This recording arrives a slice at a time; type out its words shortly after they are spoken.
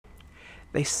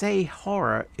They say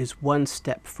horror is one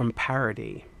step from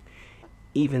parody.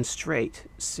 Even straight,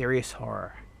 serious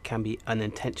horror can be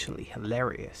unintentionally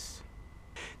hilarious.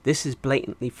 This is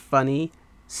blatantly funny,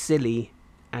 silly,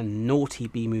 and naughty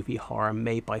B-movie horror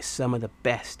made by some of the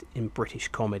best in British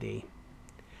comedy.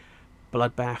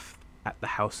 Bloodbath at the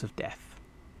House of Death.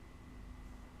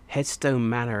 Headstone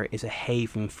Manor is a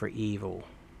haven for evil.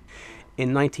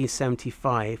 In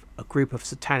 1975, a group of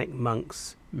satanic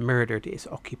monks murdered its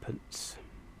occupants.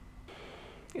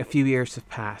 A few years have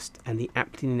passed, and the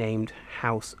aptly named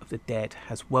House of the Dead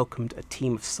has welcomed a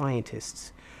team of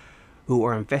scientists who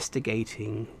are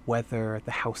investigating whether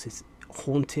the house is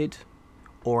haunted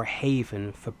or a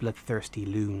haven for bloodthirsty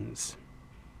loons.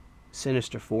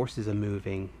 Sinister forces are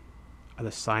moving. Are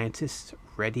the scientists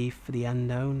ready for the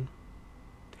unknown?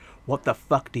 What the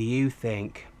fuck do you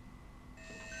think?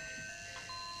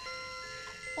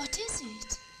 What is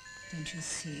it? Don't you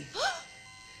see?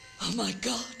 Oh my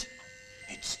God!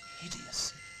 It's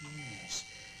hideous. Yes.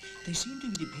 They seem to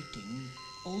be depicting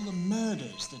all the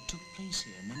murders that took place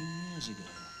here many years ago.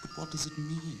 But what does it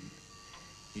mean?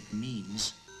 It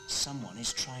means someone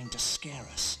is trying to scare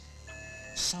us.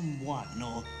 Someone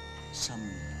or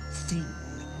something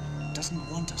doesn't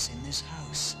want us in this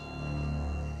house.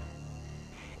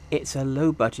 It's a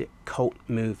low-budget cult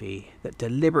movie that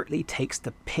deliberately takes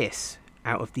the piss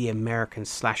out of the American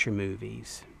slasher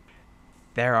movies.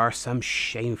 There are some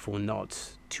shameful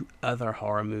nods to other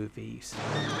horror movies.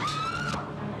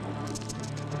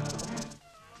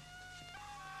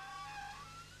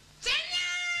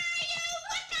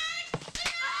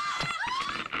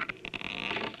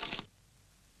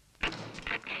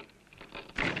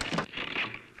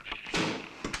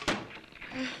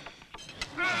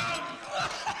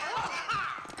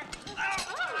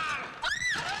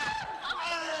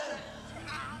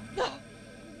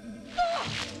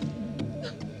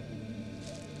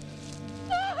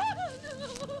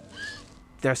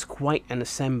 There's quite an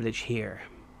assemblage here,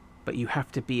 but you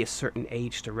have to be a certain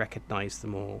age to recognise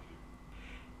them all.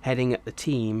 Heading up the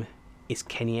team is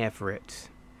Kenny Everett,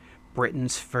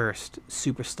 Britain's first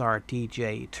superstar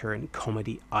DJ turned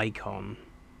comedy icon,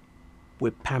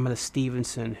 with Pamela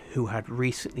Stephenson, who had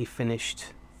recently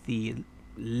finished the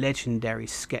legendary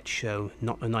sketch show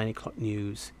Not the 9 O'Clock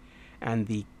News and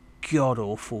the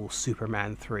god-awful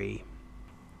Superman 3.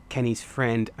 Kenny's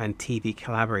friend and TV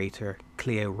collaborator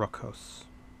Cleo Rockos.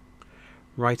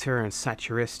 Writer and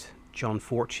satirist John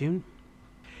Fortune.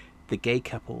 The gay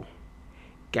couple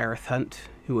Gareth Hunt,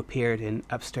 who appeared in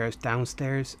Upstairs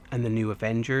Downstairs and The New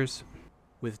Avengers,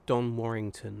 with Don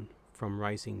Warrington from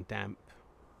Rising Damp.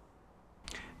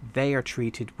 They are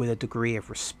treated with a degree of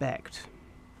respect.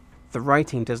 The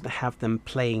writing doesn't have them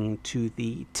playing to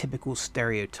the typical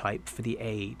stereotype for the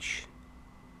age,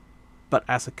 but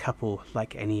as a couple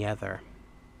like any other.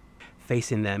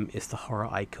 Facing them is the horror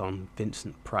icon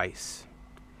Vincent Price,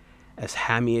 as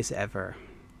hammy as ever,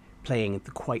 playing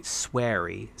the quite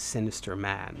sweary, sinister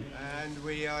man. And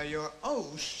we are your...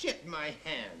 Oh, shit, my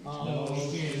hand. Oh,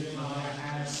 shit, my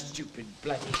hand. Stupid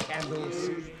bloody candles.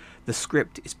 The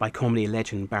script is by comedy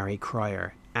legend Barry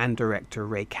Cryer and director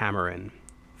Ray Cameron,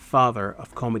 father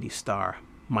of comedy star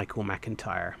Michael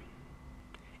McIntyre.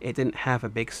 It didn't have a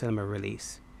big cinema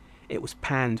release. It was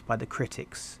panned by the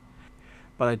critics,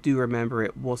 but I do remember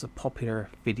it was a popular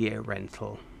video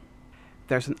rental.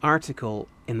 There's an article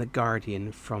in The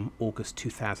Guardian from August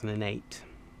 2008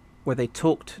 where they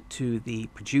talked to the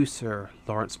producer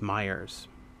Lawrence Myers,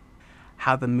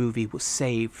 how the movie was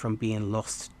saved from being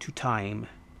lost to time,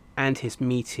 and his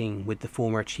meeting with the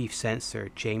former chief censor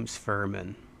James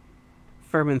Furman.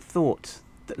 Furman thought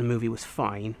that the movie was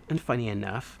fine and funny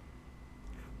enough,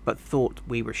 but thought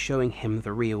we were showing him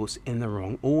the reels in the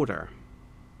wrong order.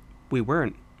 We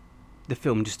weren't. The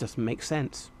film just doesn't make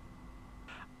sense.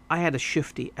 I had a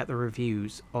shifty at the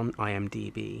reviews on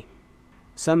IMDb.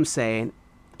 Some saying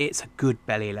it's a good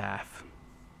belly laugh,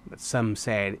 but some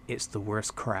saying it's the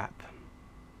worst crap.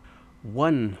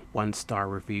 One one-star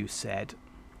review said,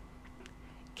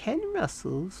 Ken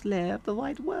Russell's Lair of the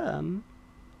White Worm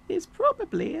is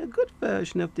probably a good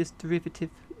version of this derivative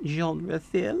genre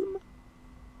film.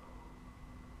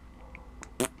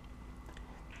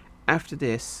 After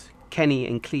this, Kenny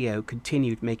and Cleo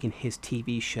continued making his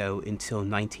TV show until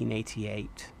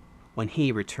 1988, when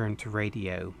he returned to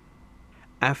radio.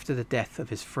 After the death of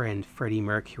his friend Freddie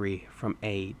Mercury from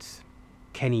AIDS,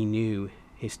 Kenny knew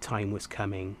his time was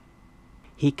coming.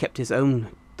 He kept his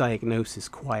own diagnosis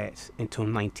quiet until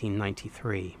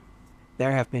 1993.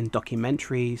 There have been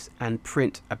documentaries and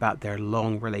print about their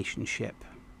long relationship,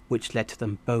 which led to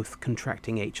them both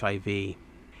contracting HIV.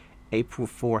 April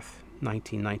 4th,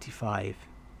 1995.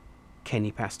 Kenny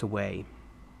passed away,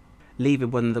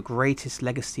 leaving one of the greatest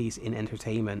legacies in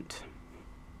entertainment.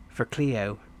 For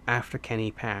Cleo, after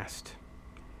Kenny passed,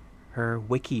 her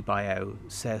wiki bio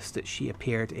says that she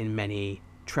appeared in many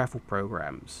travel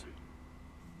programs.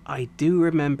 I do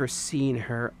remember seeing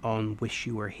her on Wish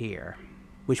You Were Here,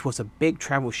 which was a big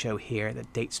travel show here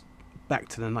that dates back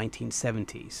to the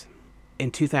 1970s.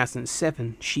 In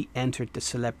 2007, she entered the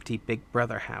Celebrity Big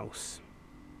Brother house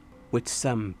with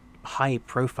some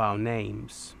high-profile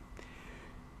names.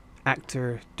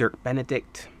 Actor Dirk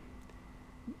Benedict,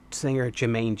 singer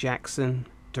Jermaine Jackson,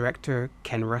 director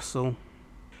Ken Russell.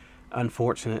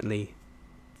 Unfortunately,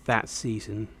 that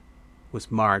season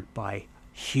was marred by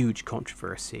huge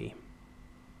controversy.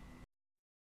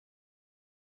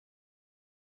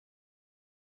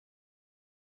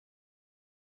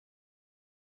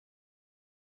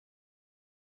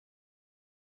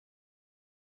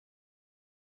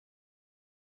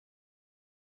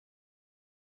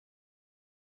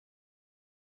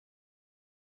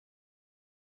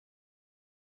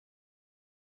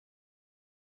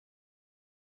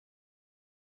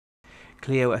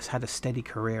 Cleo has had a steady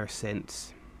career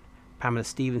since. Pamela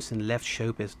Stephenson left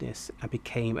show business and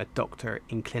became a doctor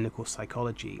in clinical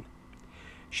psychology.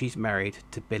 She's married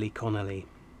to Billy Connolly.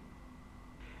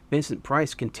 Vincent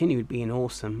Price continued being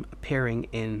awesome, appearing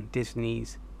in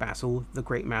Disney's Basil, the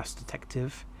Great Mouse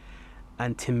Detective,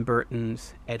 and Tim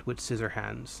Burton's Edward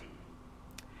Scissorhands.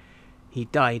 He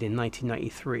died in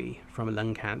 1993 from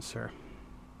lung cancer.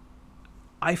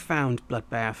 I found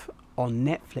Bloodbath on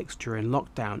Netflix during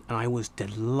lockdown and I was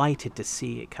delighted to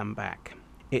see it come back.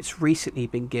 It's recently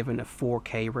been given a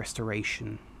 4K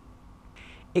restoration.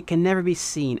 It can never be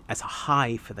seen as a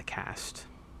high for the cast.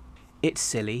 It's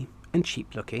silly and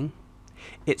cheap looking.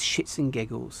 It's shits and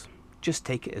giggles. Just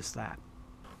take it as that.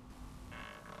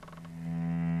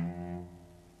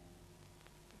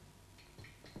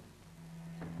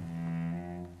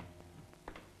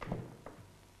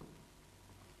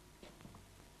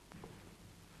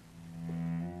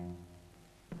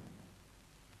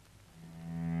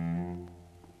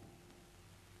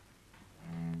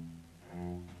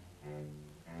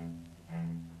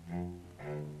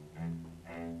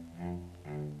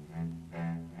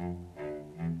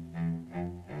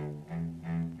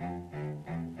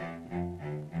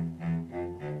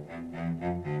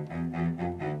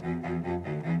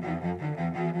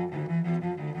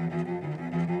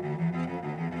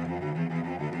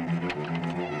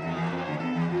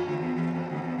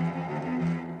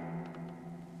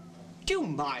 Do you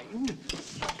mind?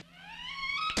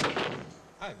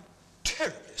 I'm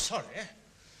terribly sorry.